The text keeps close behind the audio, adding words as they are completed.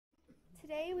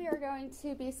Today we are going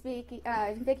to be speaking,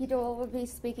 Vicki Deuel will be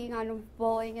speaking on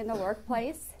bullying in the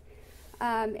workplace.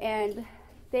 And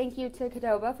thank you to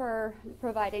Qdoba for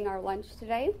providing our lunch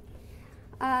today.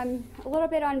 A little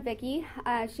bit on Vicki.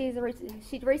 She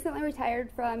recently retired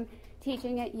from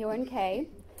teaching at UNK.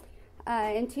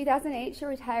 In 2008, she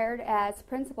retired as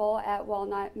principal at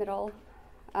Walnut Middle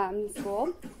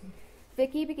School.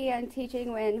 Vicki began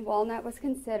teaching when Walnut was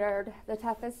considered the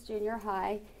toughest junior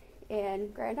high in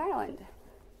Grand Island.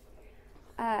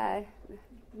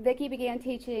 Vicki began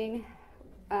teaching,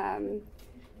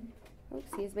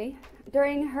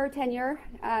 during her tenure.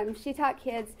 She taught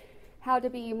kids how to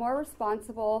be more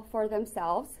responsible for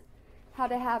themselves, how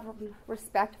to have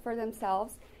respect for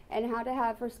themselves, and how to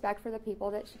have respect for the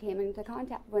people that she came into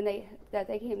contact that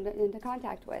they came into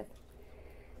contact with.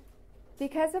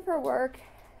 Because of her work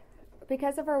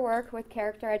with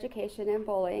character education and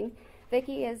bullying,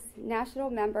 Vicki is national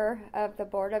member of the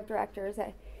board of directors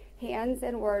at Hands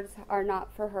and Words Are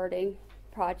Not for Hurting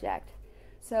project.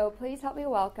 So please help me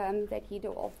welcome Vicki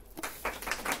Deuel.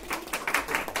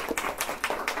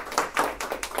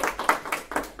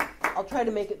 I'll try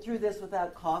to make it through this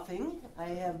without coughing. I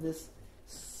have this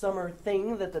summer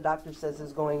thing that the doctor says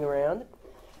is going around.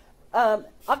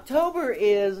 October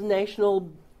is National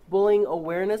Bullying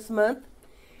Awareness Month.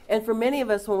 And for many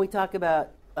of us, when we talk about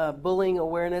bullying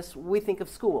awareness, we think of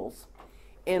schools.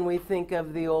 And we think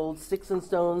of the old sticks and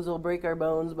stones will break our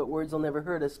bones, but words will never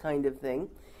hurt us kind of thing.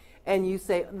 And you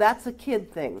say, that's a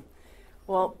kid thing.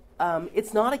 Well,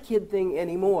 it's not a kid thing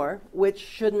anymore, which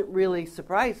shouldn't really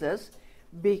surprise us,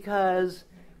 because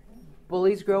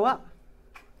bullies grow up.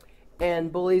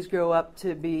 And bullies grow up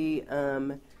to be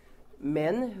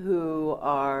men who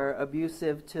are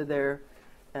abusive to their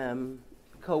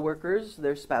co-workers,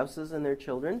 their spouses, and their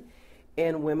children,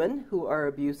 and women who are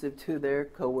abusive to their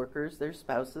co-workers, their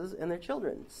spouses, and their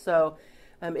children. So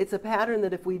it's a pattern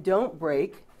that if we don't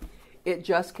break, it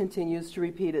just continues to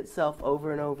repeat itself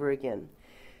over and over again.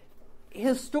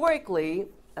 Historically,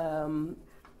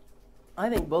 I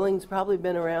think bullying's probably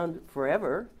been around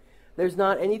forever. There's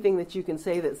not anything that you can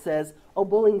say that says, oh,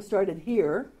 bullying started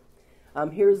here.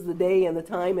 Here's the day and the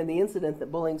time and the incident that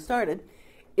bullying started.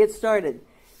 It started.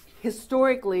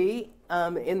 Historically,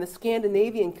 in the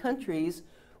Scandinavian countries,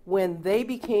 when they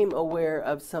became aware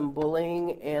of some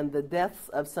bullying and the deaths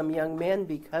of some young men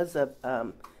because of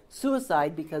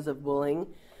suicide because of bullying,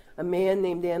 a man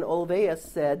named Dan Olveus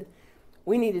said,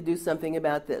 we need to do something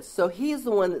about this. So he's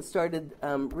the one that started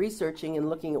researching and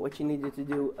looking at what you needed to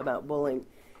do about bullying.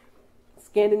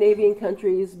 Scandinavian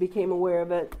countries became aware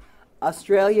of it.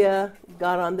 Australia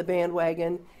got on the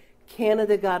bandwagon.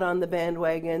 Canada got on the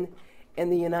bandwagon. And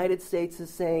the United States is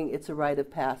saying it's a rite of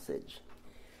passage.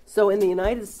 So in the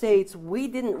United States, we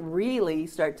didn't really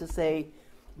start to say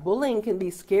bullying can be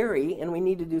scary and we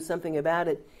need to do something about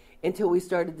it until we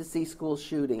started to see school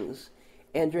shootings.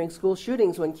 And during school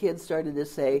shootings, when kids started to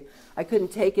say, I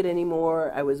couldn't take it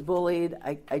anymore, I was bullied,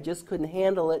 I just couldn't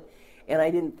handle it, and I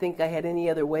didn't think I had any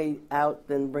other way out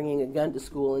than bringing a gun to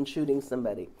school and shooting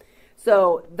somebody.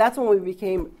 So that's when we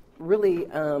became really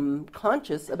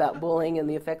conscious about bullying and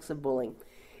the effects of bullying.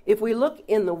 If we look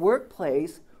in the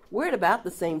workplace, we're at about the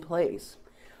same place.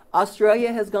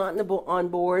 Australia has gotten on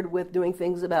board with doing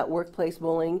things about workplace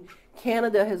bullying.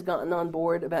 Canada has gotten on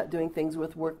board about doing things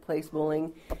with workplace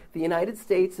bullying. The United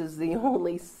States is the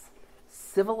only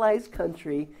civilized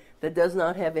country that does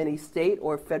not have any state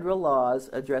or federal laws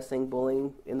addressing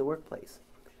bullying in the workplace.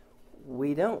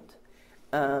 We don't.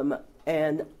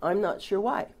 And I'm not sure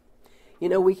why. You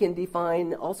know, we can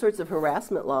define all sorts of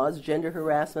harassment laws, gender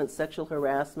harassment, sexual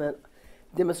harassment,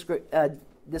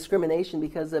 discrimination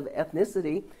because of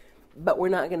ethnicity, but we're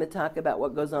not going to talk about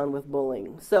what goes on with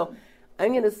bullying. So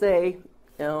I'm going to say,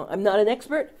 you know, I'm not an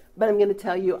expert, but I'm going to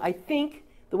tell you, I think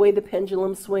the way the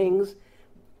pendulum swings,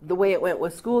 the way it went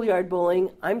with schoolyard bullying,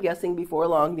 I'm guessing before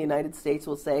long the United States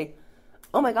will say,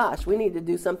 oh my gosh, we need to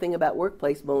do something about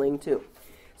workplace bullying too.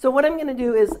 So what I'm going to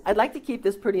do is, I'd like to keep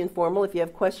this pretty informal. If you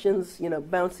have questions, you know,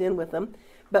 bounce in with them.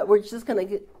 But we're just going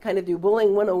to kind of do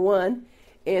Bullying 101,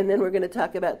 and then we're going to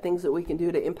talk about things that we can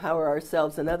do to empower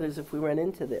ourselves and others if we run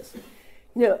into this.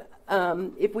 You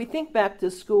know, if we think back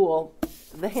to school,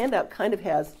 the handout kind of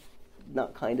has,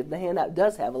 not kind of, the handout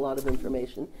does have a lot of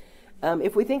information.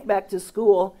 If we think back to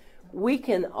school, we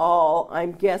can all,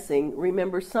 I'm guessing,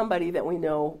 remember somebody that we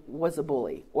know was a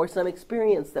bully, or some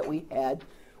experience that we had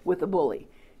with a bully.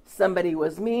 Somebody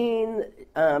was mean,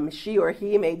 she or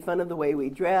he made fun of the way we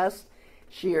dressed,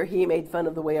 she or he made fun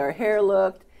of the way our hair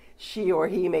looked, she or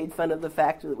he made fun of the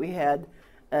fact that we had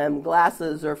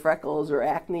glasses or freckles or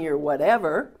acne or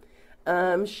whatever.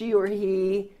 She or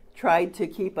he tried to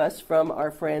keep us from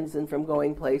our friends and from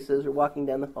going places or walking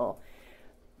down the hall.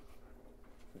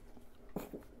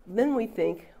 Then we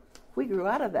think, we grew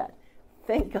out of that.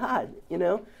 Thank God,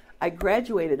 I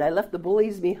graduated. I left the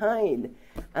bullies behind.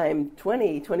 I'm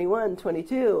 20, 21,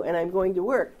 22, and I'm going to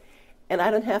work. And I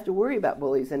don't have to worry about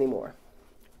bullies anymore.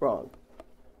 Wrong.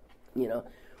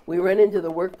 We run into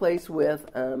the workplace with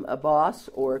a boss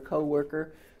or a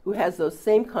coworker who has those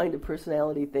same kind of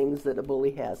personality things that a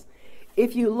bully has.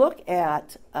 If you look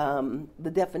at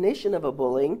the definition of a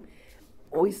bullying,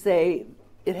 we say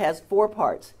it has 4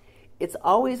 parts. It's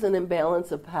always an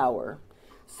imbalance of power.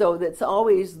 So that's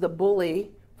always the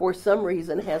bully, for some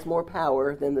reason, has more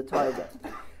power than the target.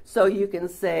 So you can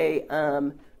say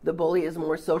the bully is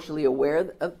more socially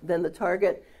aware than the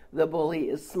target. The bully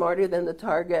is smarter than the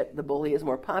target. The bully is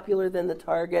more popular than the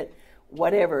target.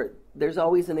 Whatever. There's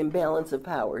always an imbalance of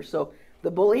power. So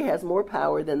the bully has more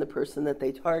power than the person that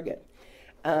they target.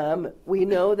 We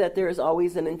know that there is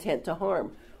always an intent to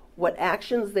harm. What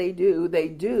actions they do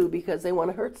because they want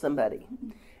to hurt somebody.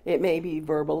 It may be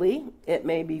verbally, it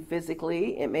may be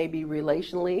physically, it may be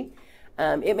relationally,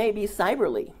 it may be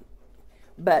cyberly.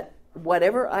 But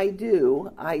whatever I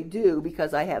do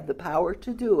because I have the power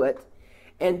to do it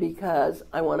and because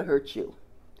I want to hurt you.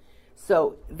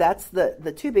 So that's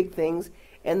the 2 big things.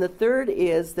 And the third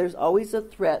is there's always a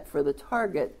threat for the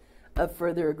target of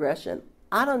further aggression.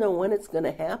 I don't know when it's going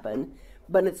to happen,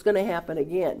 but it's going to happen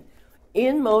again.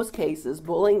 In most cases,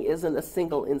 bullying isn't a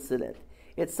single incident.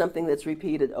 It's something that's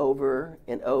repeated over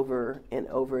and over and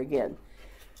over again.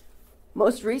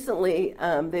 Most recently,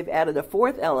 they've added a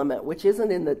 4th element, which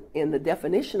isn't in the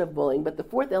definition of bullying, but the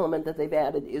 4th element that they've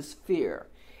added is fear.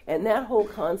 And that whole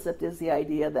concept is the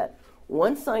idea that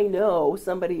once I know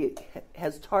somebody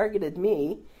has targeted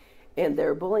me and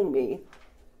they're bullying me,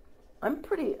 I'm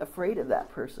pretty afraid of that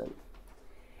person.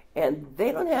 And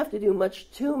they don't have to do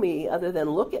much to me other than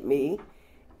look at me,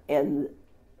 and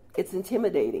it's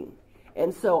intimidating.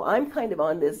 And so I'm kind of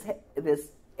on this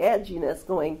edginess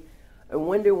going, I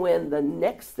wonder when the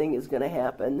next thing is going to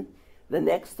happen, the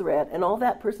next threat, and all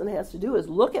that person has to do is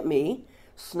look at me,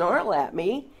 snarl at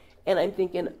me, and I'm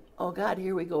thinking, oh God,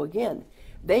 here we go again.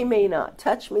 They may not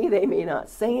touch me, they may not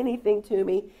say anything to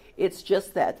me, it's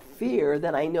just that fear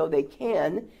that I know they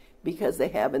can because they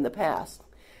have in the past.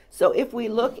 So if we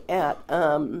look at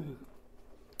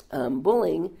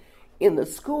bullying in the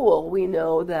school, we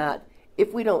know that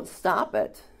if we don't stop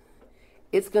it,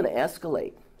 it's going to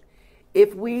escalate.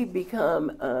 If we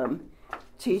become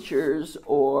teachers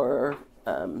or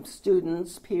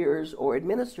students, peers, or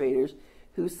administrators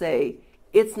who say,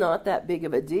 it's not that big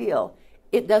of a deal,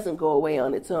 it doesn't go away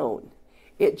on its own.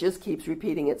 It just keeps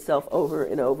repeating itself over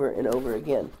and over and over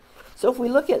again. So if we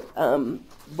look at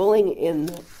bullying in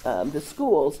the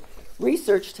schools,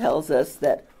 research tells us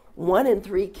that 1 in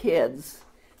 3 kids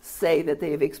say that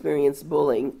they have experienced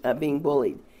bullying, being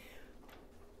bullied.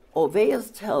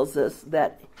 YWCA tells us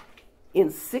that in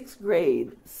 6th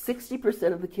grade,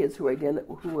 60% of the kids who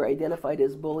were identified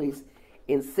as bullies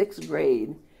in 6th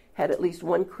grade had at least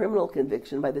 1 criminal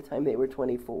conviction by the time they were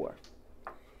 24.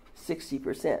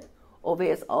 60%.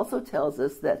 YWCA also tells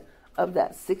us that of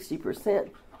that 60%,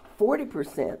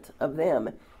 40% of them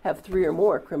have 3 or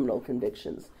more criminal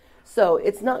convictions. So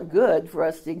it's not good for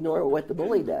us to ignore what the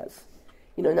bully does.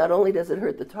 Not only does it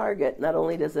hurt the target, not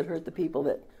only does it hurt the people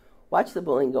that watch the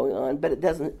bullying going on, but it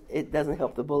doesn't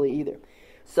help the bully either.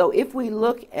 So if we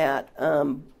look at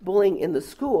bullying in the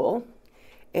school,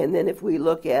 and then if we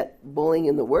look at bullying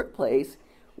in the workplace,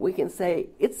 we can say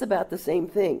it's about the same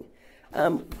thing.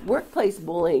 Workplace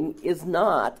bullying is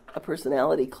not a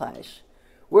personality clash.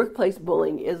 Workplace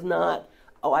bullying is not,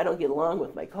 I don't get along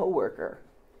with my coworker.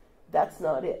 That's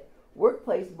not it.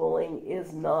 Workplace bullying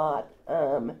is not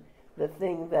the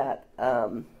thing that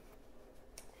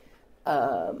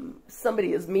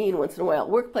somebody is mean once in a while.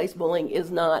 Workplace bullying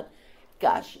is not,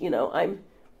 gosh,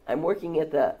 I'm working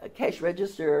at the cash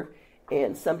register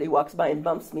and somebody walks by and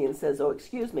bumps me and says, oh,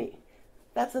 excuse me.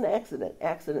 That's an accident.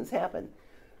 Accidents happen.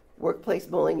 Workplace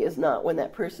bullying is not when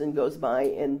that person goes by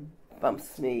and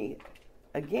bumps me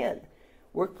again.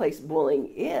 Workplace bullying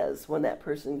is when that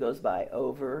person goes by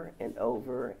over and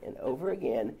over and over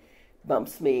again,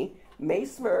 bumps me, may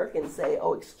smirk and say,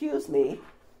 oh, excuse me.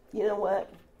 You know what?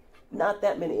 Not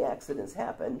that many accidents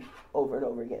happen over and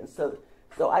over again. So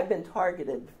I've been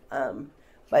targeted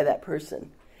by that person.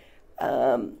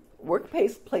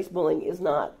 Workplace bullying is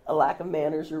not a lack of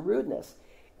manners or rudeness.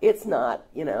 It's not,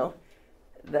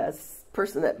 the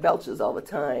person that belches all the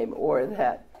time or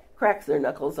that cracks their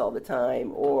knuckles all the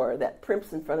time or that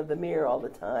primps in front of the mirror all the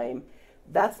time.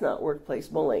 That's not workplace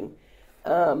bullying.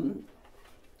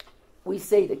 we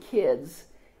say to kids,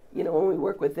 you know, when we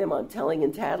work with them on telling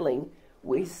and tattling,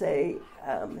 we say,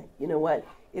 you know what,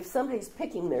 if somebody's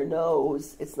picking their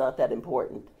nose, it's not that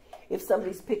important. If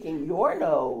somebody's picking your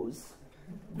nose,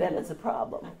 then it's a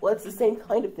problem. Well, it's the same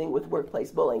kind of thing with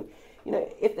workplace bullying. You know,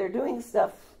 if they're doing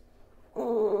stuff,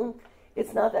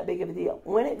 it's not that big of a deal.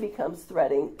 When it becomes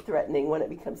threatening, when it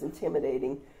becomes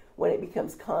intimidating, when it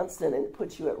becomes constant and it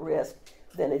puts you at risk,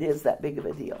 then it is that big of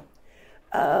a deal.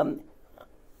 I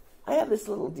have this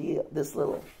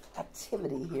little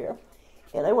activity here,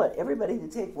 and I want everybody to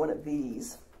take one of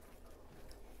these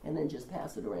and then just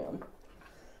pass it around.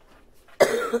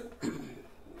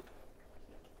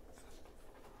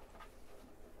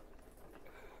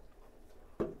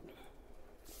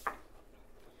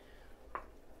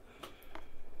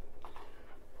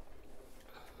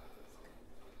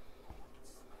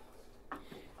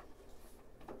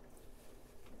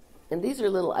 And these are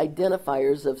little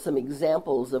identifiers of some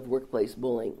examples of workplace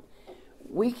bullying.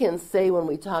 We can say when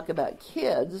we talk about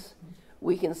kids,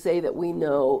 we can say that we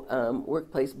know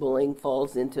workplace bullying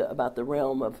falls into about the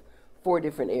realm of 4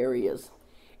 different areas.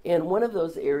 And one of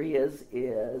those areas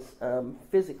is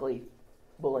physically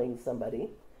bullying somebody.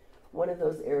 One of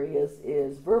those areas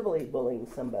is verbally bullying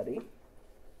somebody.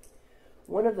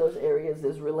 One of those areas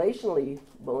is relationally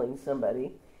bullying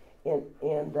somebody.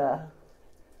 And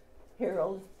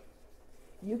Harold,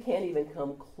 you can't even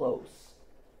come close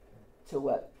to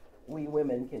what we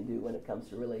women can do when it comes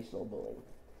to relational bullying.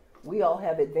 We all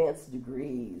have advanced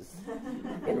degrees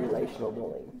in relational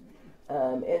bullying.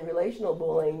 And relational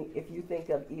bullying, if you think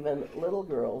of even little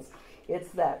girls, it's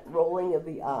that rolling of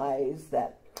the eyes,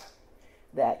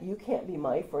 that you can't be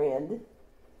my friend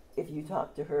if you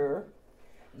talk to her,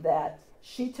 that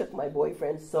she took my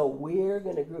boyfriend, so we're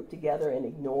going to group together and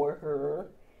ignore her.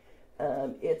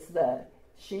 It's the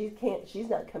she's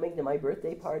not coming to my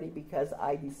birthday party because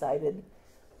I decided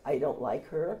I don't like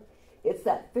her. It's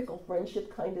that fickle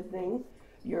friendship kind of thing.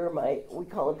 We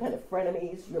call them kind of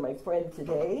frenemies. You're my friend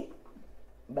today,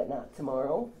 but not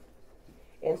tomorrow.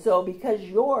 And so because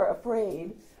you're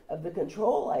afraid of the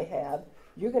control I have,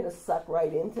 you're going to suck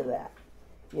right into that.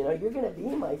 You know, you're going to be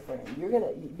my friend.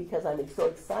 Because I'm so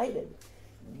excited,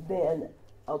 then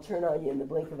I'll turn on you in the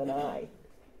blink of an eye.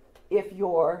 If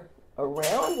you're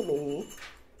around me,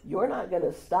 you're not going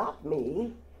to stop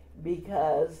me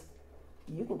because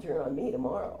you can turn on me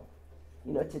tomorrow.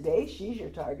 You know, today she's your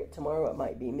target, tomorrow it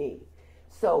might be me.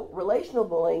 So relational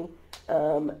bullying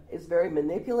is very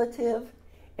manipulative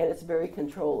and it's very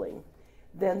controlling.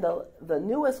 Then the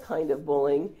newest kind of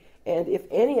bullying, and if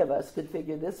any of us could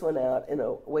figure this one out in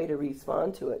a way to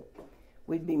respond to it,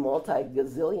 we'd be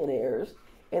multi-gazillionaires,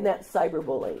 and that's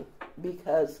cyberbullying.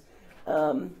 Because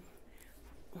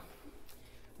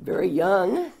very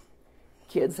young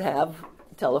kids have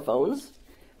telephones,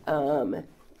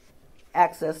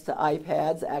 access to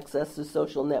iPads, access to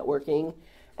social networking,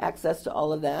 access to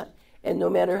all of that. And no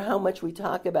matter how much we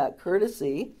talk about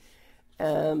courtesy,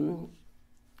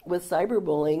 with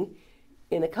cyberbullying,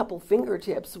 in a couple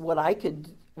fingertips, what I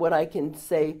can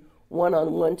say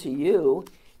one-on-one to you,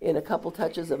 in a couple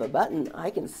touches of a button, I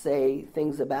can say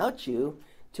things about you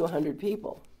to 100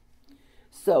 people.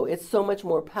 So it's so much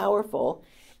more powerful,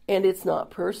 and it's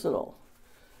not personal.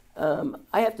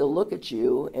 I have to look at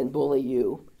you and bully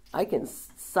you. I can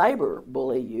cyber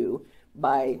bully you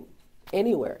by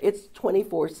anywhere. It's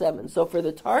 24/7. So for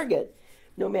the target,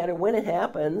 no matter when it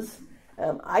happens,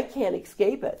 I can't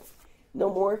escape it. No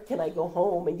more can I go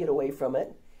home and get away from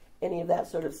it, any of that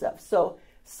sort of stuff. So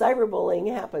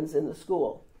cyberbullying happens in the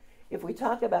school. If we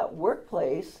talk about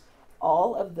workplace,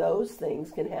 all of those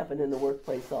things can happen in the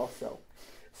workplace also.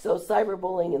 So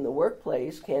cyberbullying in the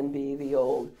workplace can be the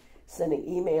old sending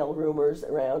email rumors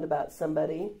around about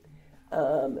somebody.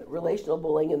 Relational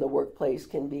bullying in the workplace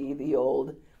can be the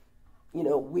old, you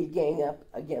know, we gang up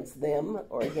against them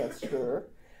or against her.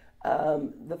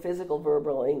 The physical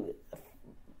bullying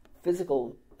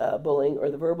or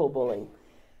the verbal bullying.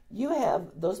 You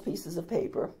have those pieces of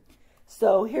paper.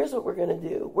 So here's what we're going to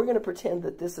do. We're going to pretend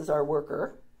that this is our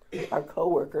worker, our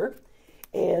co-worker,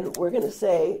 and we're going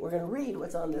to read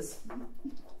what's on this,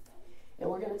 and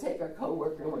we're going to take our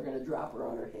co-worker and we're going to drop her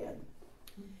on her head.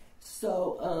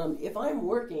 So if I'm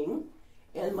working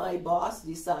and my boss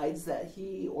decides that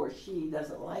he or she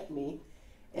doesn't like me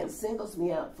and singles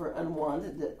me out for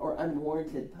unwanted or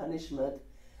unwarranted punishment,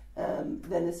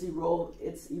 then it's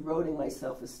eroding my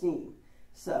self-esteem.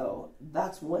 So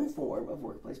that's one form of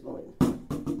workplace bullying.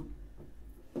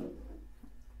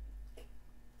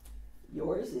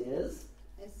 Yours is?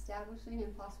 Establishing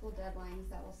impossible deadlines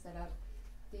that will set up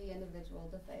the individual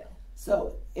to fail.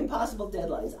 So impossible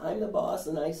deadlines. I'm the boss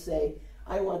and I say,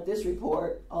 I want this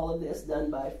report, all of this done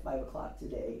by 5 o'clock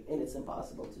today, and it's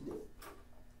impossible to do.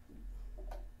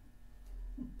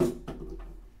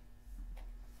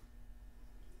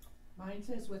 Mine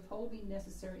says withholding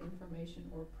necessary information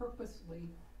or purposefully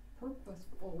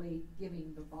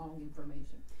giving the wrong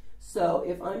information. So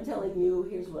if I'm telling you,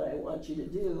 here's what I want you to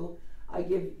do,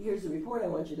 here's the report I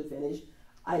want you to finish,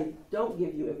 I don't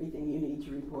give you everything you need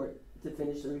to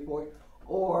finish the report,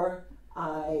 or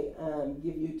I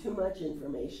give you too much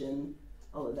information,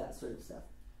 all of that sort of stuff.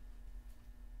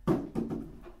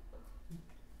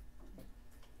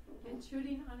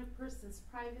 Intruding on a person's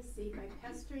privacy by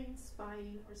pestering,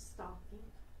 spying, or stalking.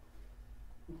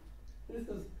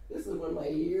 This is when my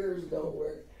ears don't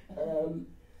work.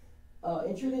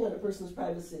 Intruding on a person's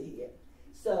privacy.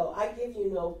 So I give you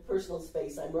no personal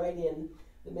space. I'm right in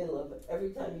the middle of it. Every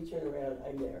time you turn around,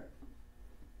 I'm there.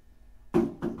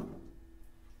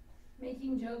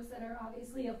 Making jokes that are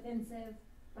obviously offensive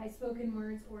by spoken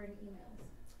words or in emails.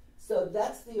 So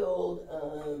that's the old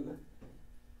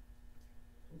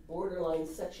borderline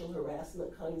sexual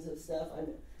harassment kinds of stuff.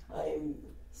 I'm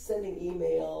sending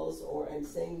emails or I'm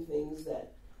saying things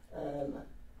that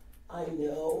I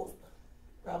know,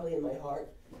 probably in my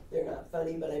heart, they're not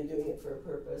funny, but I'm doing it for a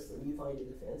purpose, and you find it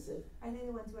offensive. Are they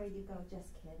the ones where you go,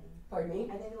 just kidding? Pardon me?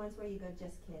 Are they the ones where you go,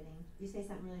 just kidding? You say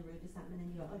something really rude to something, and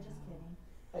then you go, oh, just kidding.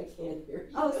 I can't hear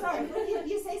you. Oh, sorry.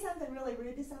 you say something really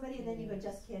rude to somebody, and then you go,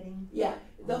 just kidding. Yeah,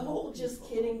 the whole just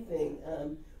kidding thing.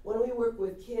 When we work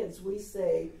with kids, we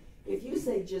say, if you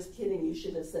say just kidding, you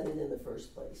shouldn't have said it in the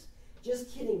first place.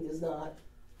 Just kidding does not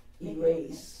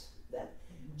erase that.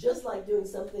 Just like doing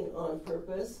something on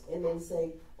purpose and then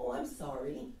saying, oh, I'm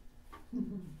sorry.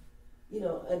 You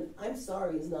know, and I'm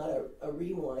sorry is not a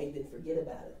rewind and forget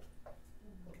about it.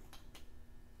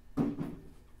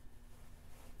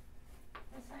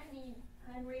 Assigning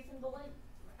unreasonable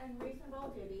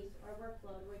duties or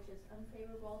workload which is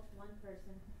unfavorable to one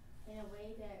person in a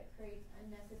way that creates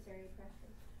unnecessary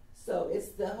pressure. So it's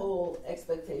the whole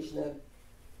expectation of,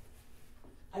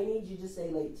 I need you to stay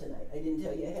late tonight. I didn't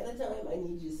tell you ahead of time, I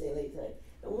need you to stay late tonight.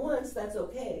 And once, that's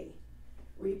okay.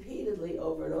 Repeatedly,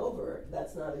 over and over,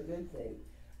 that's not a good thing.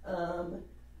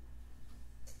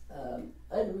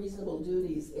 Unreasonable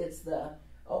duties, it's the,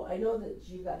 oh, I know that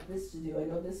you got this to do, I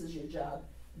know this is your job,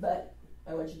 but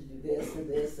I want you to do this and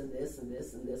this and this and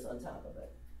this and this on top of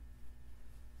it.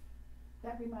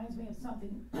 That reminds me of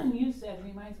something you said,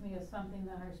 reminds me of something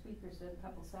that our speaker said a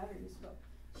couple Saturdays ago.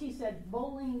 She said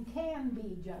bowling can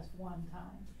be just one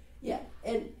time. Yeah,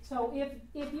 and so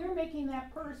if you're making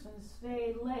that person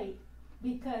stay late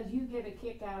because you get a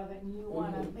kick out of it and you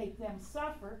want to make them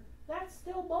suffer, that's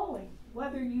still bowling.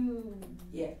 Whether you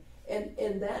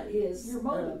and that is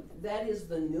that is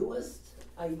the newest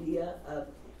idea of.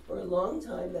 For a long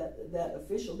time, that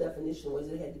official definition was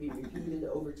it had to be repeated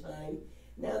over time.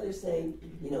 Now they're saying,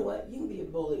 you know what, you can be a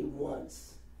bully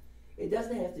once. It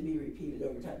doesn't have to be repeated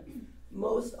over time.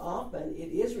 Most often,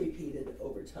 it is repeated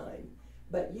over time.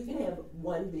 But you can have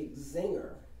one big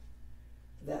zinger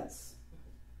that's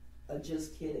a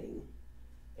just kidding,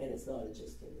 and it's not a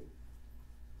just kidding.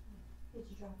 Did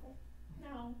you drop it?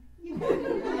 No. You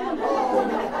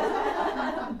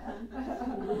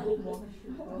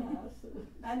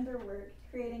Underwork,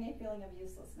 creating a feeling of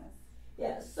uselessness.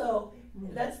 Yeah, so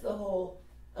that's the whole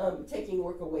taking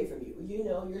work away from you. You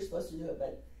know you're supposed to do it,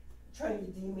 but trying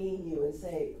to demean you and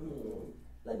say,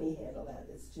 let me handle that.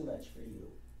 It's too much for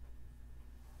you.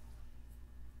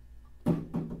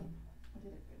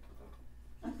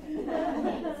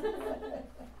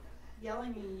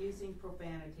 Yelling and using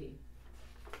profanity.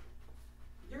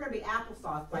 You're going to be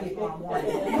applesauce by tomorrow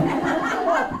morning.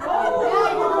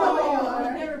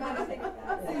 Never mind.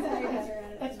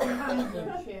 it's behind your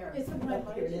chair. It's behind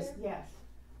my Here it is. chair. Yes.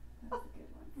 That's a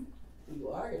good one. You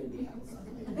are going to be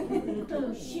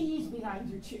outside. She's behind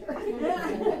your chair.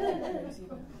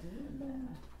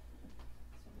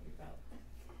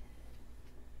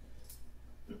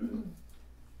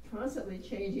 Constantly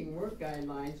changing work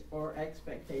guidelines or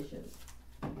expectations.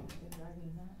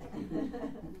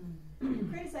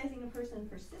 Criticizing a person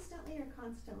persistently or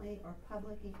constantly or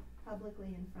publicly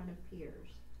in front of peers.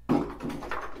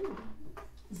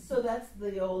 So that's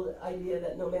the old idea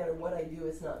that no matter what I do,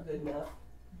 it's not good enough.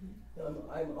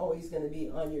 I'm always going to be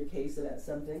on your case about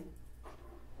something.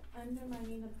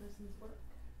 Undermining a person's work.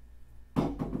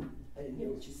 I didn't hear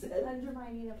what you said.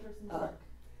 Undermining a person's work.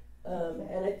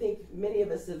 And I think many of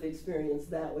us have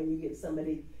experienced that when you get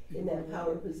somebody in that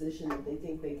power position that they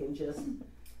think they can just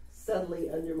subtly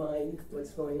undermine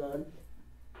what's going on.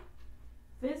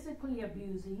 Physically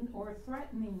abusing or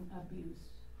threatening abuse.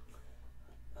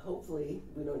 hopefully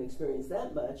we don't experience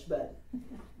that much, but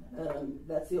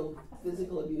that's the old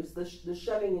physical abuse. The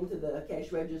shoving into the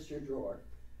cash register drawer.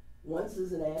 Once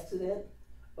is an accident,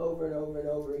 over and over and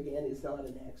over again is not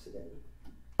an accident.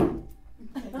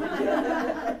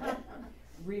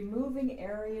 Removing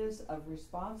areas of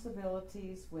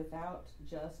responsibilities without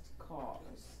just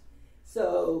cause.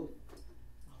 So,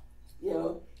 you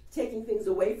know, taking things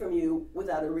away from you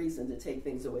without a reason to take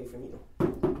things away from you.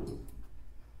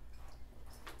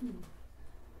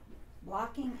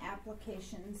 Blocking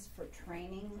applications for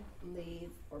training,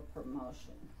 leave, or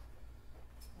promotion.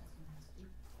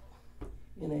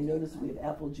 And I noticed we have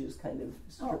apple juice kind of.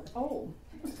 Oh,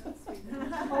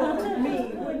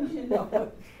 me, wouldn't you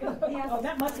know? Oh,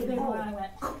 that must have been when I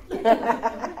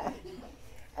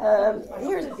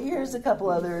went. Here's a couple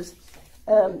others.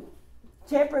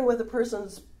 Tampering with a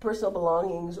person's personal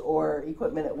belongings or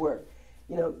equipment at work.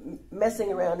 You know,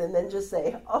 messing around and then just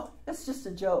say, oh, that's just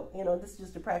a joke. You know, this is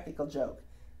just a practical joke.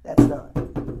 That's not.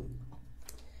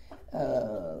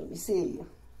 Let me see.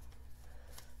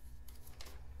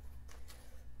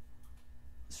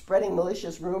 Spreading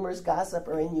malicious rumors, gossip,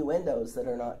 or innuendos that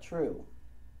are not true.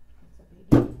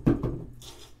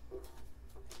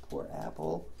 Poor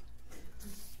Apple.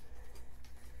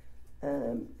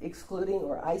 Excluding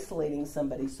or isolating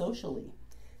somebody socially.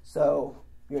 So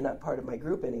you're not part of my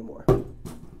group anymore.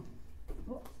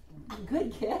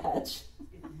 Good catch.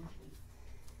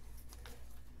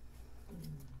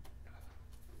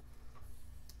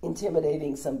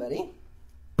 Intimidating somebody.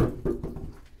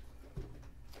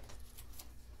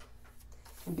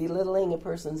 Belittling a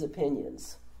person's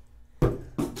opinions.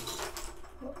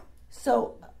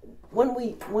 So when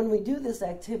we do this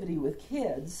activity with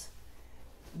kids,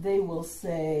 they will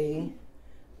say,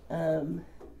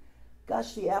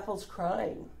 gosh, the apple's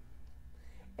crying.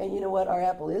 And you know what? Our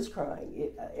apple is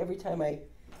crying. Every time I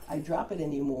drop it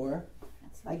anymore,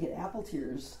 I get apple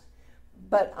tears.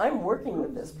 But I'm working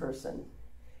with this person,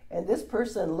 and this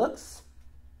person looks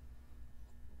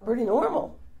pretty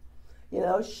normal. You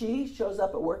know, she shows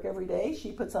up at work every day.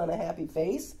 She puts on a happy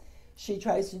face. She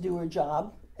tries to do her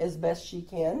job as best she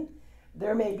can.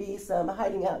 There may be some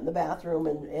hiding out in the bathroom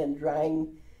and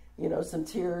drying, you know, some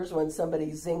tears when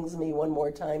somebody zings me one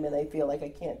more time and I feel like I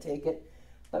can't take it.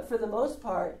 But for the most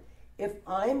part, if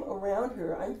I'm around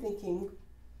her, I'm thinking,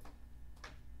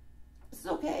 it's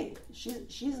okay.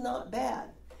 She's not bad.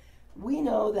 We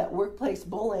know that workplace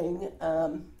bullying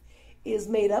is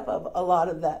made up of a lot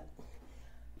of that.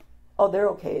 Oh, they're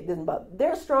okay. It didn't bother.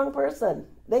 They're a strong person.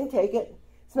 They can take it.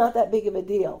 It's not that big of a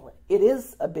deal. It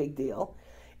is a big deal,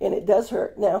 and it does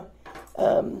hurt. Now,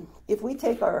 if we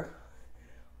take our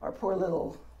poor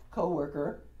little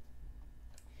coworker,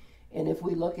 and if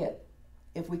we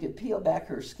could peel back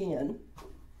her skin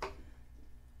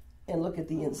and look at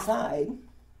the inside,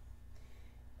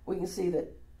 we can see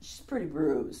that she's pretty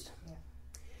bruised. Yeah.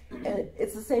 And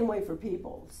it's the same way for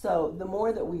people. So the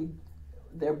more that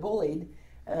they're bullied,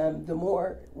 the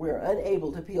more we're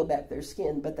unable to peel back their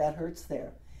skin, but that hurts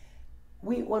there.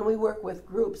 When we work with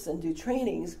groups and do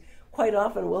trainings, quite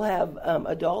often we'll have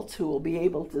adults who will be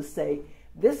able to say,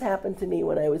 this happened to me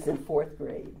when I was in 4th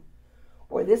grade,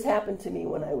 or this happened to me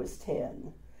when I was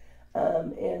 10.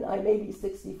 And I may be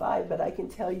 65, but I can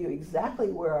tell you exactly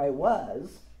where I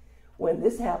was when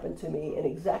this happened to me and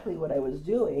exactly what I was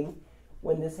doing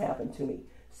when this happened to me.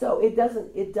 So it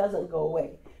doesn't go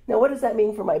away. Now, what does that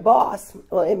mean for my boss?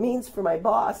 Well, it means for my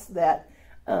boss that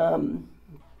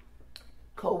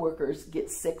coworkers get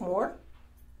sick more.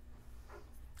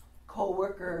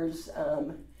 Coworkers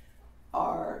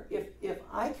are, if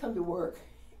I come to work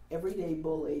every day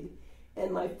bullied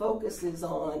and my focus is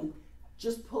on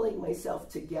just pulling myself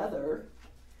together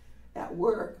at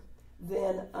work,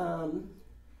 then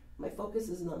my focus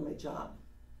isn't on my job.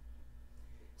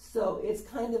 So it's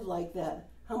kind of like that.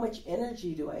 How much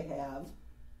energy do I have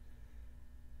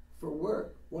for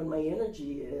work when my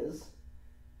energy is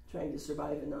trying to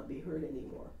survive and not be hurt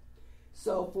anymore?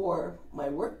 So for my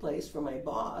workplace, for my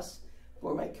boss,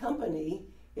 for my company,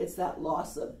 it's that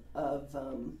loss of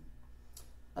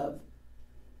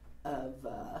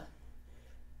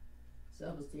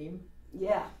self-esteem.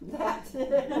 Yeah, that.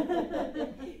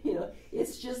 You know,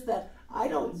 it's just that I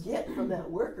don't get from that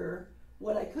worker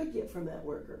what I could get from that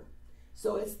worker.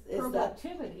 So it's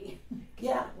productivity.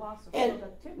 Yeah. Loss of And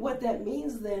productivity. what that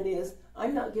means then is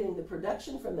I'm not getting the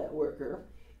production from that worker.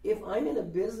 If I'm in a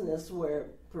business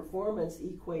where performance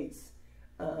equates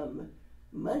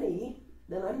money,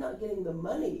 then I'm not getting the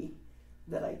money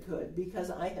that I could because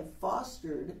I have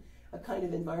fostered a kind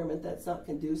of environment that's not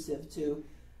conducive to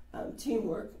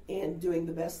teamwork and doing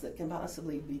the best that can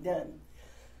possibly be done.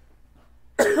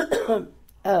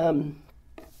 On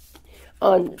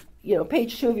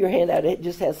page 2 of your handout, it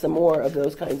just has some more of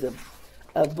those kinds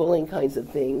of bullying kinds of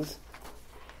things.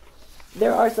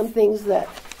 There are some things that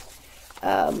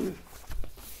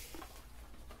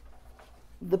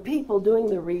the people doing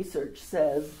the research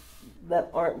says that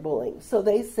aren't bullying. So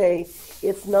they say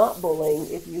it's not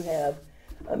bullying if you have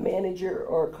a manager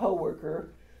or a coworker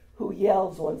who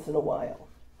yells once in a while.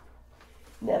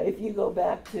 Now, if you go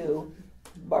back to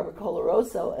Barbara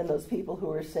Colaroso and those people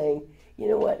who are saying, you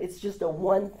know what, it's just a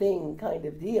one thing kind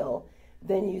of deal,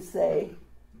 then you say,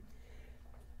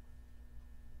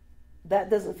 that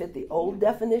doesn't fit the old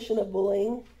definition of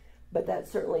bullying, but that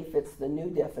certainly fits the new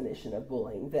definition of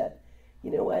bullying, that,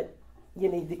 you know what, you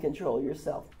need to control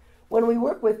yourself. When we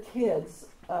work with kids,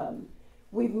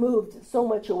 we've moved so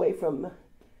much away from,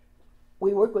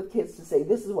 we work with kids to say,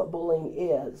 this is what bullying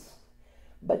is,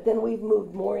 but then we've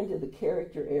moved more into the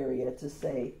character area to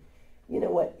say, you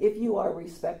know what, if you are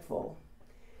respectful,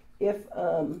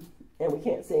 and we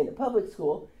can't say in a public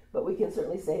school, but we can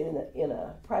certainly say it in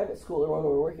a private school or when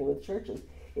we're working with churches,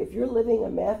 if you're living a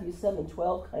Matthew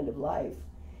 7:12 kind of life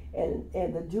and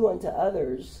the do unto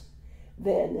others,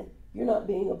 then you're not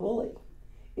being a bully.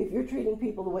 If you're treating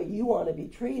people the way you want to be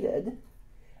treated,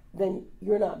 then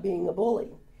you're not being a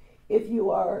bully. If you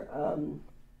are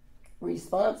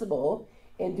responsible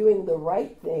and doing the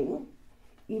right thing,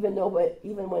 even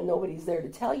when nobody's there to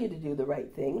tell you to do the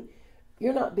right thing,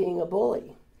 you're not being a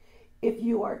bully. If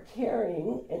you are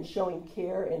caring and showing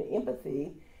care and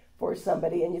empathy for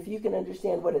somebody, and if you can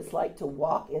understand what it's like to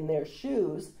walk in their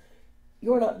shoes,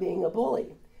 you're not being a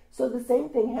bully. So the same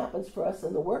thing happens for us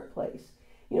in the workplace.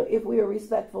 If we are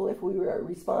respectful, if we are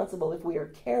responsible, if we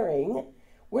are caring,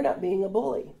 we're not being a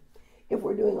bully. If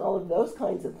we're doing all of those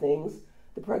kinds of things,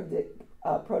 the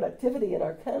productivity in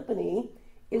our company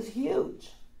is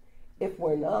huge. If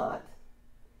we're not,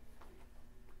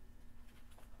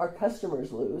 our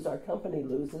customers lose, our company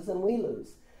loses, and we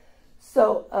lose.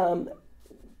 So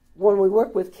when we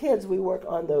work with kids, we work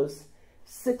on those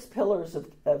 6 pillars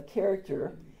of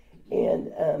character,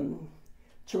 and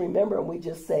to remember them, we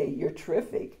just say, you're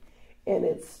terrific. And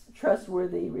it's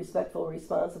trustworthy, respectful,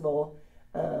 responsible,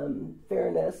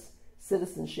 fairness,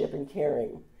 citizenship, and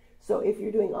caring. So if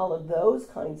you're doing all of those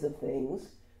kinds of things,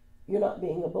 you're not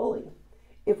being a bully.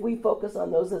 If we focus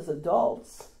on those as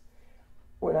adults,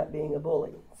 we're not being a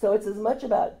bully. So it's as much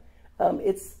about,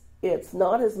 it's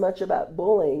not as much about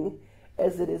bullying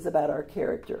as it is about our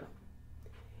character.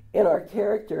 And our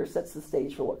character sets the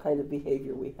stage for what kind of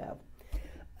behavior we have.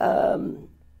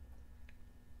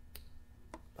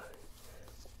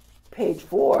 Page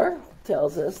 4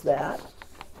 tells us that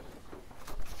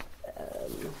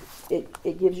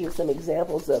it gives you some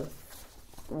examples of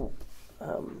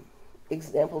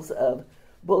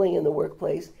bullying in the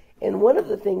workplace. And one of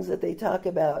the things that they talk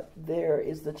about there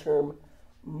is the term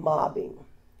mobbing.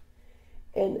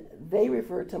 And they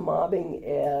refer to mobbing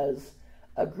as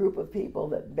a group of people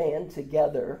that band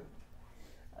together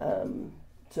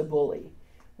to bully.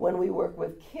 When we work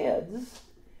with kids,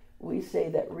 we say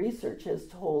that research has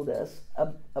told us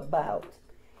about,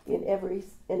 in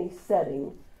any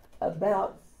setting,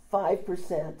 about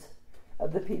 5%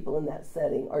 of the people in that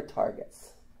setting are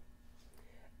targets.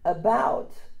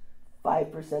 About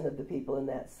 5% of the people in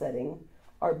that setting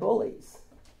are bullies.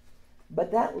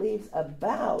 But that leaves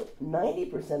about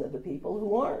 90% of the people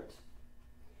who aren't.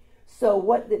 So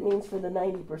what that means for the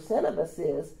 90% of us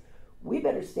is, we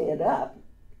better stand up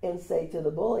and say to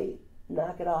the bully,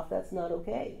 knock it off, that's not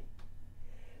okay.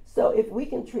 So if we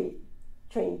can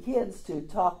train kids to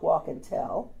talk, walk, and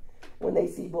tell when they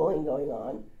see bullying going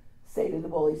on, say to the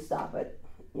bully, stop it,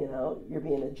 you're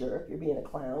being a jerk, you're being a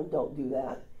clown, don't do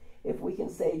that. If we can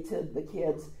say to the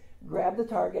kids, grab the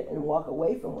target and walk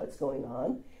away from what's going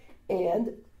on,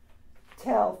 and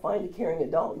find a caring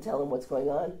adult and tell them what's going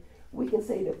on, we can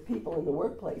say to people in the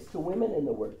workplace, to women in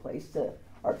the workplace, to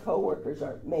our coworkers,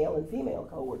 our male and female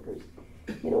coworkers,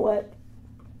 you know what?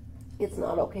 It's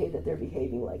not okay that they're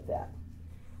behaving like that.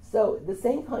 So the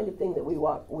same kind of thing that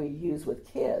we use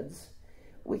with kids,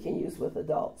 we can use with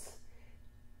adults.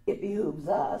 It behooves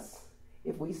us,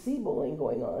 if we see bullying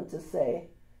going on, to say,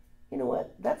 you know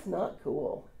what? That's not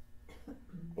cool.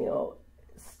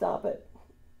 Stop it.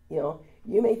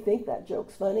 You may think that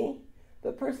joke's funny,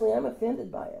 but personally I'm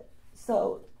offended by it.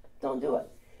 So don't do it.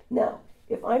 Now,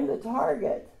 if I'm the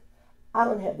target, I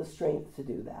don't have the strength to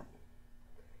do that,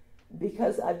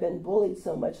 because I've been bullied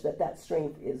so much that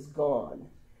strength is gone.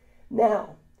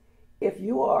 Now, if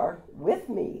you are with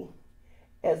me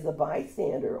as the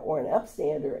bystander or an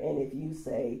upstander, and if you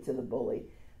say to the bully,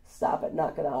 stop it,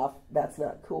 knock it off, that's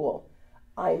not cool,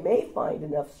 I may find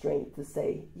enough strength to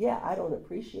say, yeah, I don't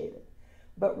appreciate it.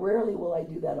 But rarely will I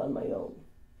do that on my own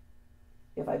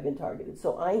if I've been targeted.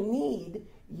 So I need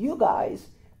you guys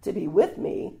to be with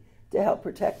me to help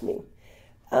protect me.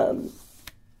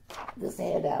 This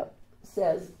handout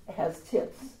has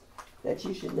tips that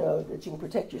you should know that you can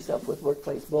protect yourself with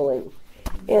workplace bullying.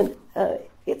 And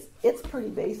it's pretty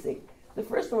basic. The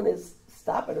first one is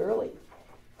stop it early.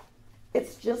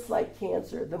 It's just like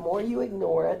cancer. The more you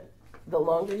ignore it, the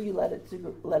longer you let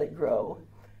it grow,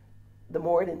 the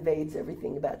more it invades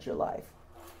everything about your life.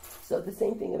 So the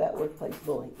same thing about workplace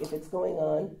bullying. If it's going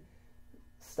on,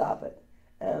 stop it.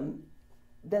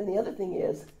 Then the other thing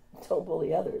is, don't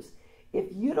bully others. If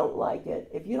you don't like it,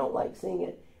 if you don't like seeing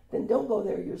it, then don't go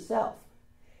there yourself.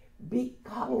 Be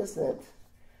cognizant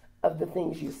of the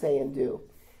things you say and do.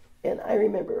 And I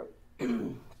remember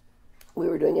we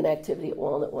were doing an activity at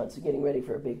Walnut once, getting ready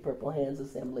for a big Purple Hands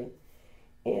assembly,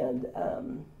 and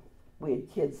we had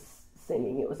kids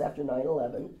singing. It was after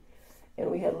 9/11,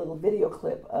 and we had a little video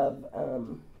clip of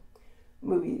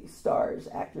movie stars,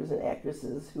 actors and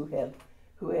actresses who had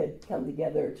come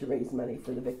together to raise money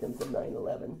for the victims of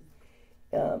 9/11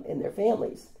 and their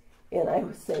families. And I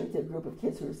was saying to a group of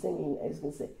kids who were singing, I was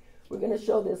going to say, we're going to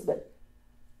show this, but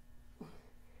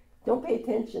don't pay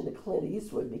attention to Clint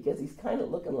Eastwood because he's kind of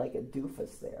looking like a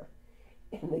doofus there.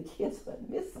 And the kids went,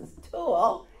 Mrs.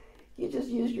 Deuel, you just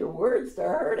used your words to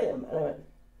hurt him. And I went,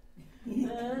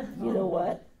 you know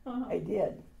what? I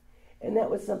did. And that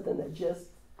was something that just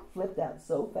flipped out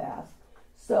so fast.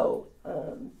 So,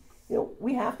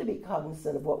 we have to be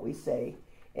cognizant of what we say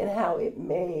and how it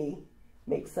may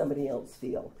make somebody else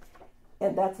feel.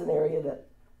 And that's an area that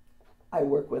I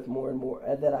work with more and more,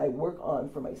 that I work on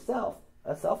for myself,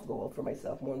 a self-goal for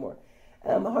myself more and more.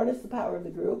 Harness the power of the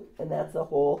group, and that's the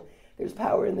whole. There's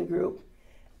power in the group.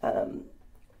 And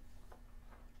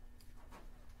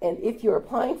if you're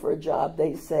applying for a job,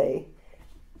 they say,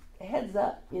 heads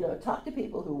up, talk to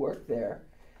people who work there,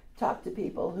 talk to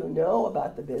people who know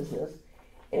about the business,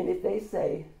 and if they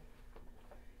say,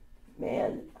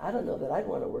 man, I don't know that I'd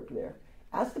want to work there,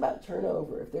 ask about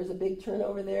turnover. If there's a big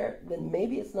turnover there, then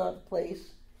maybe it's not the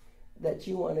place that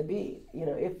you want to be.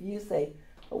 If you say,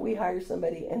 we hire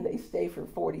somebody and they stay for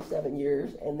 47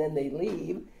 years and then they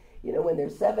leave, when they're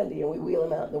 70 and we wheel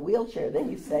them out in the wheelchair,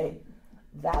 then you say,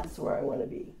 that's where I want to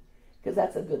be, because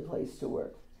that's a good place to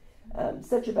work.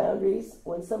 Set your boundaries.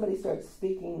 When somebody starts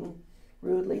speaking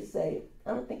rudely, say,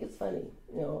 I don't think it's funny.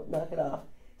 Knock it off.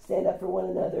 Stand up for one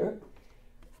another.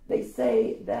 They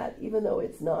say that even though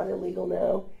it's not illegal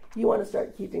now, you want to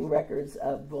start keeping records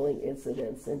of bullying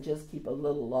incidents and just keep a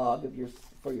little log of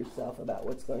for yourself about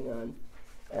what's going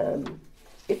on.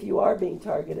 If you are being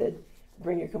targeted,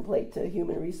 bring your complaint to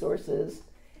Human Resources.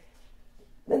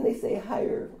 Then they say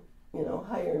hire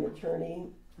an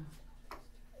attorney.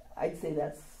 I'd say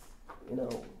that's,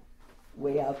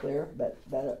 way out there, but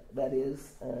that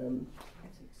is an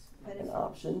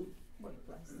option.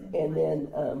 And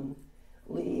then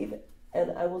leave.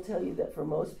 And I will tell you that for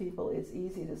most people, it's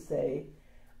easy to say,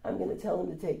 I'm going to tell them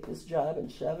to take this job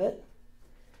and shove it.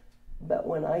 But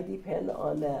when I depend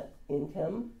on that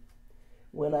income,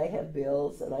 when I have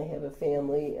bills and I have a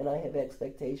family and I have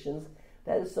expectations,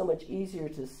 that is so much easier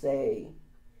to say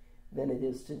than it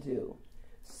is to do.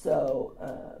 So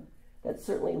that's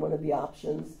certainly one of the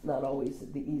options, not always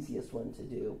the easiest one to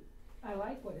do. I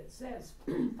like what it says,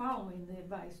 following the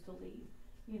advice to leave.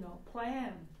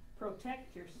 Plan,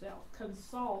 protect yourself,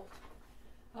 consult,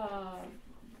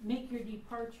 make your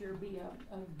departure be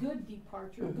a good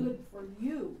departure, good for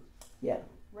you. Yeah.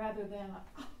 Rather than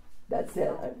that's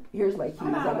it. Here's my keys.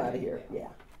 I'm out of here. Yeah.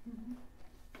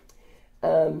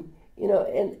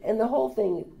 And the whole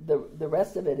thing, the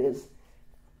rest of it is,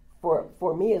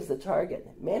 for me as the target,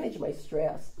 manage my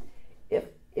stress. If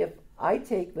I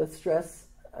take the stress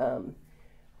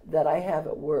that I have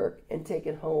at work and take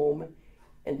it home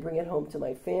and bring it home to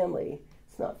my family,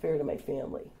 it's not fair to my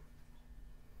family.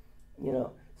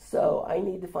 So I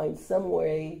need to find some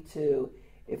way to,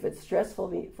 if it's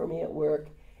stressful for me at work,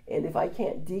 and if I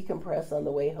can't decompress on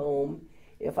the way home,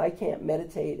 if I can't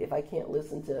meditate, if I can't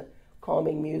listen to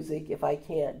calming music, if I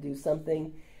can't do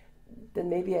something, then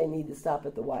maybe I need to stop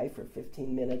at the Y for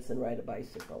 15 minutes and ride a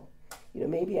bicycle.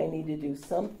 Maybe I need to do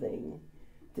something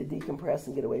to decompress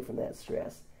and get away from that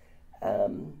stress.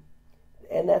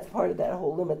 And that's part of that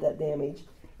whole limit that damage.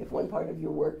 If one part of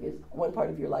your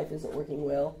life isn't working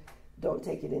well, don't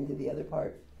take it into the other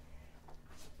part.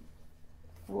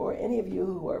 For any of you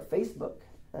who are Facebook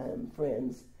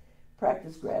friends,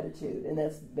 practice gratitude, and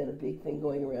that's been a big thing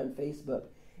going around Facebook.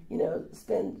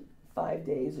 Spend 5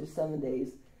 days or 7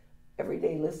 days every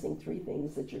day listing 3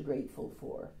 things that you're grateful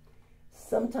for.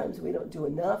 Sometimes we don't do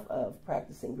enough of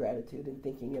practicing gratitude and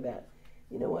thinking about,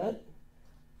 you know what,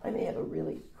 I may have a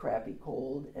really crappy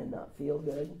cold and not feel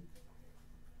good,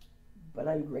 but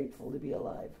I'm grateful to be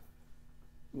alive.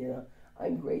 You know,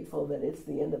 I'm grateful that it's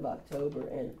the end of October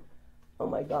and, oh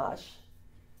my gosh,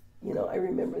 you know, I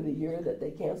remember the year that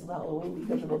they canceled Halloween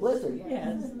because of a blizzard.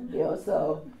 Yes. You know,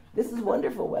 so this is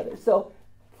wonderful weather. So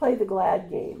play the glad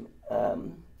game.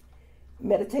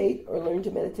 Meditate or learn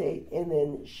to meditate and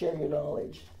then share your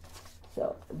knowledge.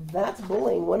 So that's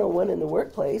bullying 101 in the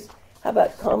workplace. How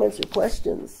about comments or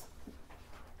questions?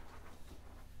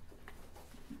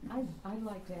 I'd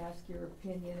like to ask your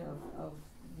opinion of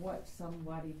what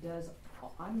somebody does.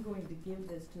 I'm going to give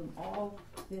this to them. All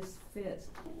this fits.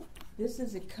 This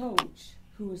is a coach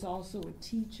who is also a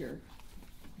teacher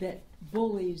that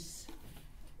bullies,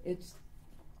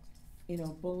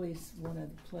 bullies one of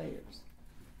the players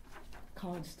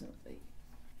constantly.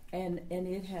 And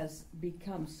it has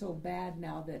become so bad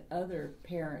now that other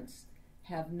parents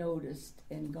have noticed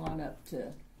and gone up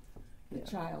to the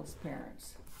child's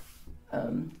parents.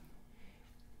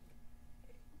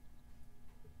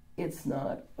 It's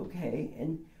not okay.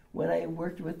 And when I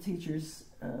worked with teachers,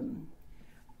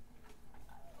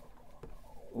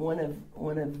 one of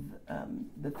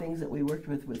the things that we worked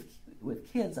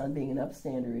with kids on being an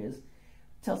upstander is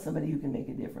tell somebody who can make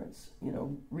a difference. You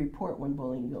know, report when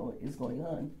bullying is going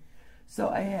on. So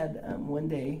I had one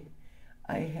day,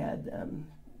 I had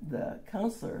the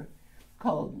counselor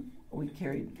called. We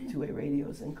carried 2-way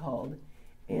radios and called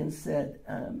and said,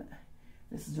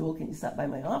 "Mrs. Deuel, can you stop by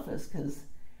my office because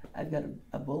I've got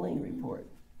a bullying report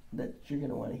that you're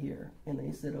going to want to hear." And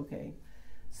they said, "Okay."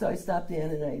 So I stopped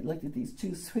in and I looked at these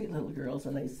 2 sweet little girls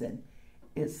and I said,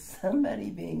 "Is somebody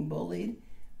being bullied?"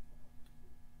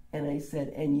 And I said,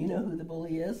 "And you know who the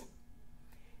bully is?"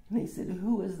 And they said,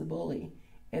 "Who is the bully?"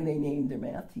 And they named their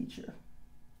math teacher.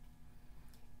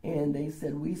 And they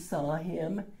said, "We saw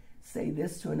him say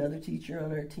this to another teacher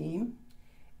on our team,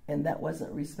 and that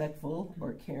wasn't respectful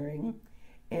or caring.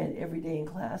 And every day in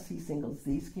class he singles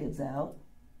these kids out,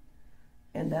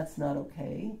 and that's not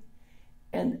okay."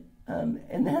 And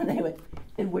then they went,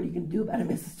 "And what are you going to do about it,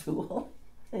 Mrs. Deuel?"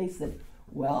 And he said,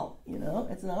 "Well, you know,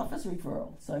 it's an office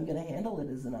referral, so I'm going to handle it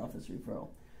as an office referral."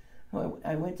 So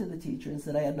I went to the teacher and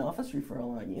said, "I had an office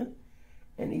referral on you."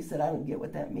 And he said, "I don't get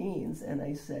what that means." And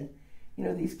I said, "You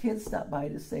know, these kids stopped by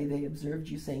to say they observed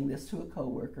you saying this to a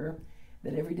coworker,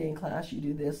 that every day in class you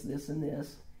do this, this, and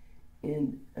this."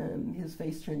 And his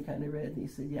face turned kind of red, and he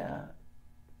said, "Yeah,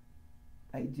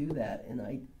 I do that, and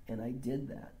I did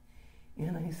that."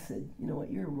 And I said, "You know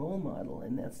what, you're a role model,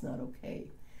 and that's not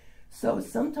okay." So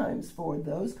sometimes for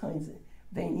those kinds of,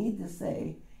 they need to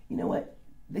say, you know what,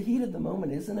 the heat of the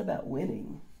moment isn't about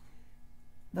winning.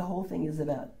 The whole thing is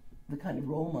about the kind of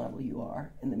role model you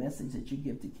are and the message that you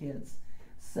give to kids.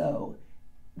 So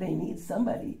they need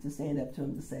somebody to stand up to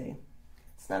them to say,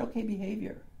 it's not okay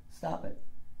behavior, stop it.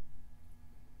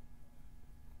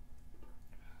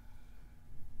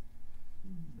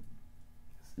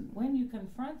 When you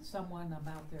confront someone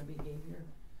about their behavior,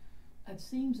 it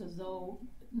seems as though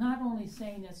not only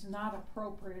saying it's not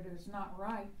appropriate or it's not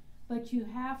right, but you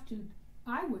have to,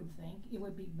 I would think it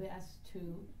would be best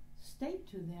to state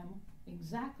to them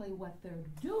exactly what they're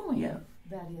doing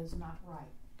that is not right.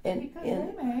 Because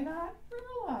they may not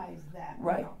realize that.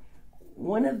 Right.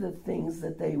 One of the things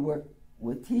that they work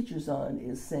with teachers on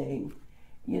is saying,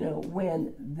 you know,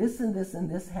 when this and this and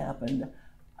this happened,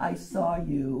 I saw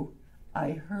you,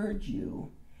 I heard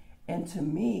you, and to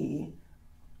me,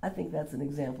 I think that's an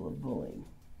example of bullying.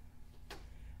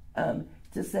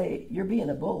 To say you're being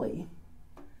a bully,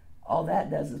 all that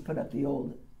does is put up the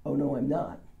old, "Oh no, I'm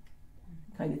not,"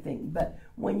 kind of thing. But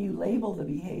when you label the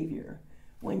behavior,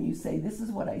 when you say, this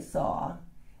is what I saw,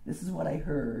 this is what I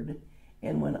heard,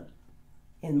 and when,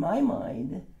 in my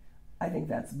mind, I think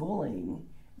that's bullying,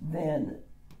 then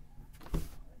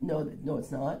no,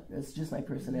 it's not. It's just my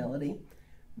personality.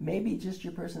 Maybe just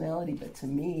your personality, but to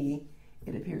me,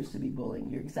 it appears to be bullying.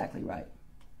 You're exactly right.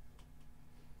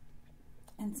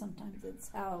 And sometimes it's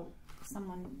how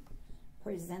someone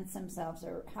presents themselves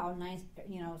or how nice,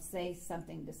 say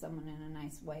something to someone in a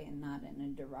nice way and not in a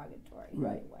derogatory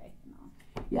way.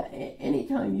 Yeah,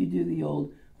 anytime you do the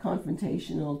old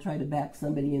confrontational, try to back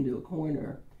somebody into a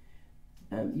corner,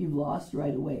 you've lost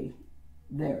right away.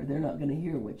 They're not going to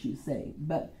hear what you say.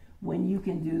 But when you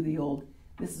can do the old,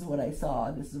 this is what I saw,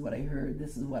 this is what I heard,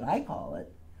 this is what I call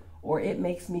it, or it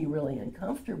makes me really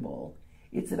uncomfortable,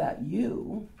 it's about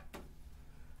you.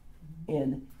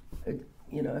 And,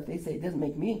 if they say it doesn't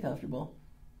make me uncomfortable,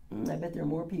 I bet there are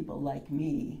more people like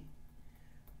me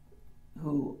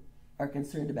who are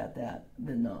concerned about that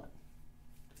than not.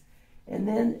 And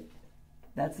then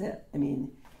that's it. I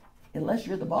mean, unless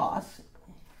you're the boss,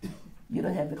 you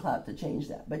don't have the clout to change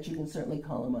that, but you can certainly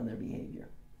call them on their behavior.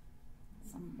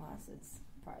 Some bosses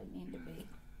probably need to be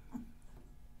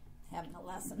having a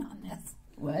lesson on this.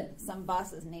 What? Some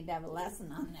bosses need to have a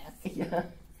lesson on this. Yeah,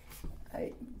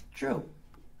 true.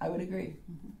 I would agree.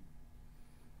 Mm-hmm.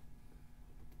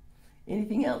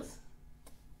 Anything else?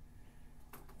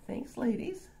 Thanks,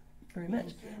 ladies, very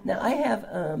much. Now, I have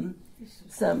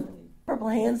some Purple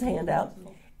Hands handout,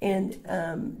 and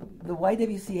the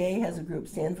YWCA has a group,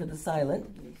 Stand for the Silent,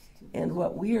 and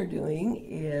what we are doing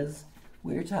is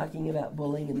we're talking about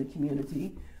bullying in the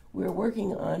community. We're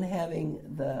working on having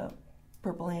the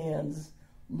Purple Hands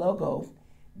logo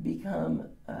become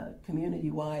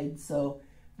community-wide, so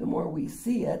the more we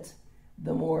see it,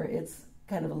 the more it's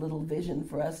kind of a little vision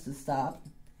for us to stop,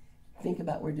 think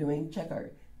about what we're doing, check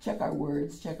our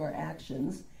words, check our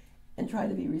actions, and try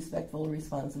to be respectful,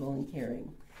 responsible, and caring.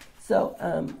 So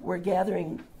we're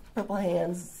gathering Purple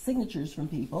Hands signatures from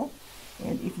people,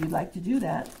 and if you'd like to do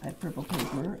that, I have purple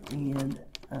paper and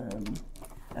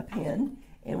a pen,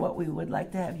 and what we would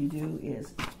like to have you do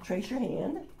is trace your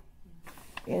hand,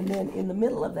 and then in the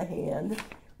middle of the hand,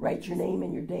 write your name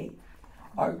and your date.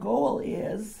 Our goal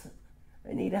is,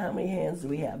 Anita, how many hands do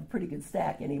we have? Pretty good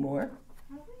stack anymore.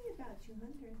 Probably about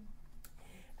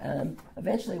 200.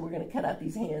 Eventually we're going to cut out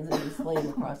these hands and display them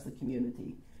across the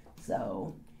community.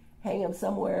 So hang them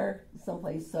somewhere,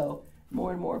 someplace, so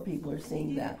more and more people are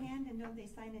seeing that. Do your hand, and don't they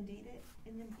sign and date it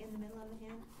in the middle of the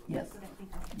hand? Yes. That's what I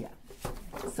think.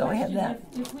 Yeah. So I have that.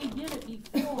 If we did it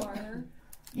before,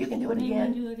 you can do it may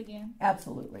again. we do it again?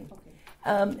 Absolutely. Okay.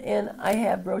 And I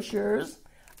have brochures.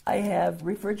 I have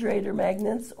refrigerator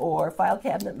magnets or file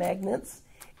cabinet magnets,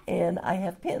 and I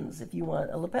have pins if you want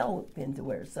a lapel pin to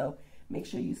wear. So make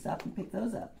sure you stop and pick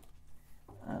those up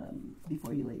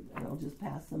before you leave. And I'll just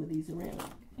pass some of these around.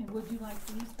 And would you like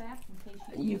these back in case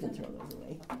you You can throw those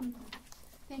away.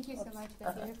 Thank you so much,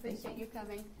 Vicki. I appreciate you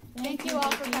coming. Thank Thank you, you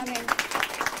all for Vicki. coming.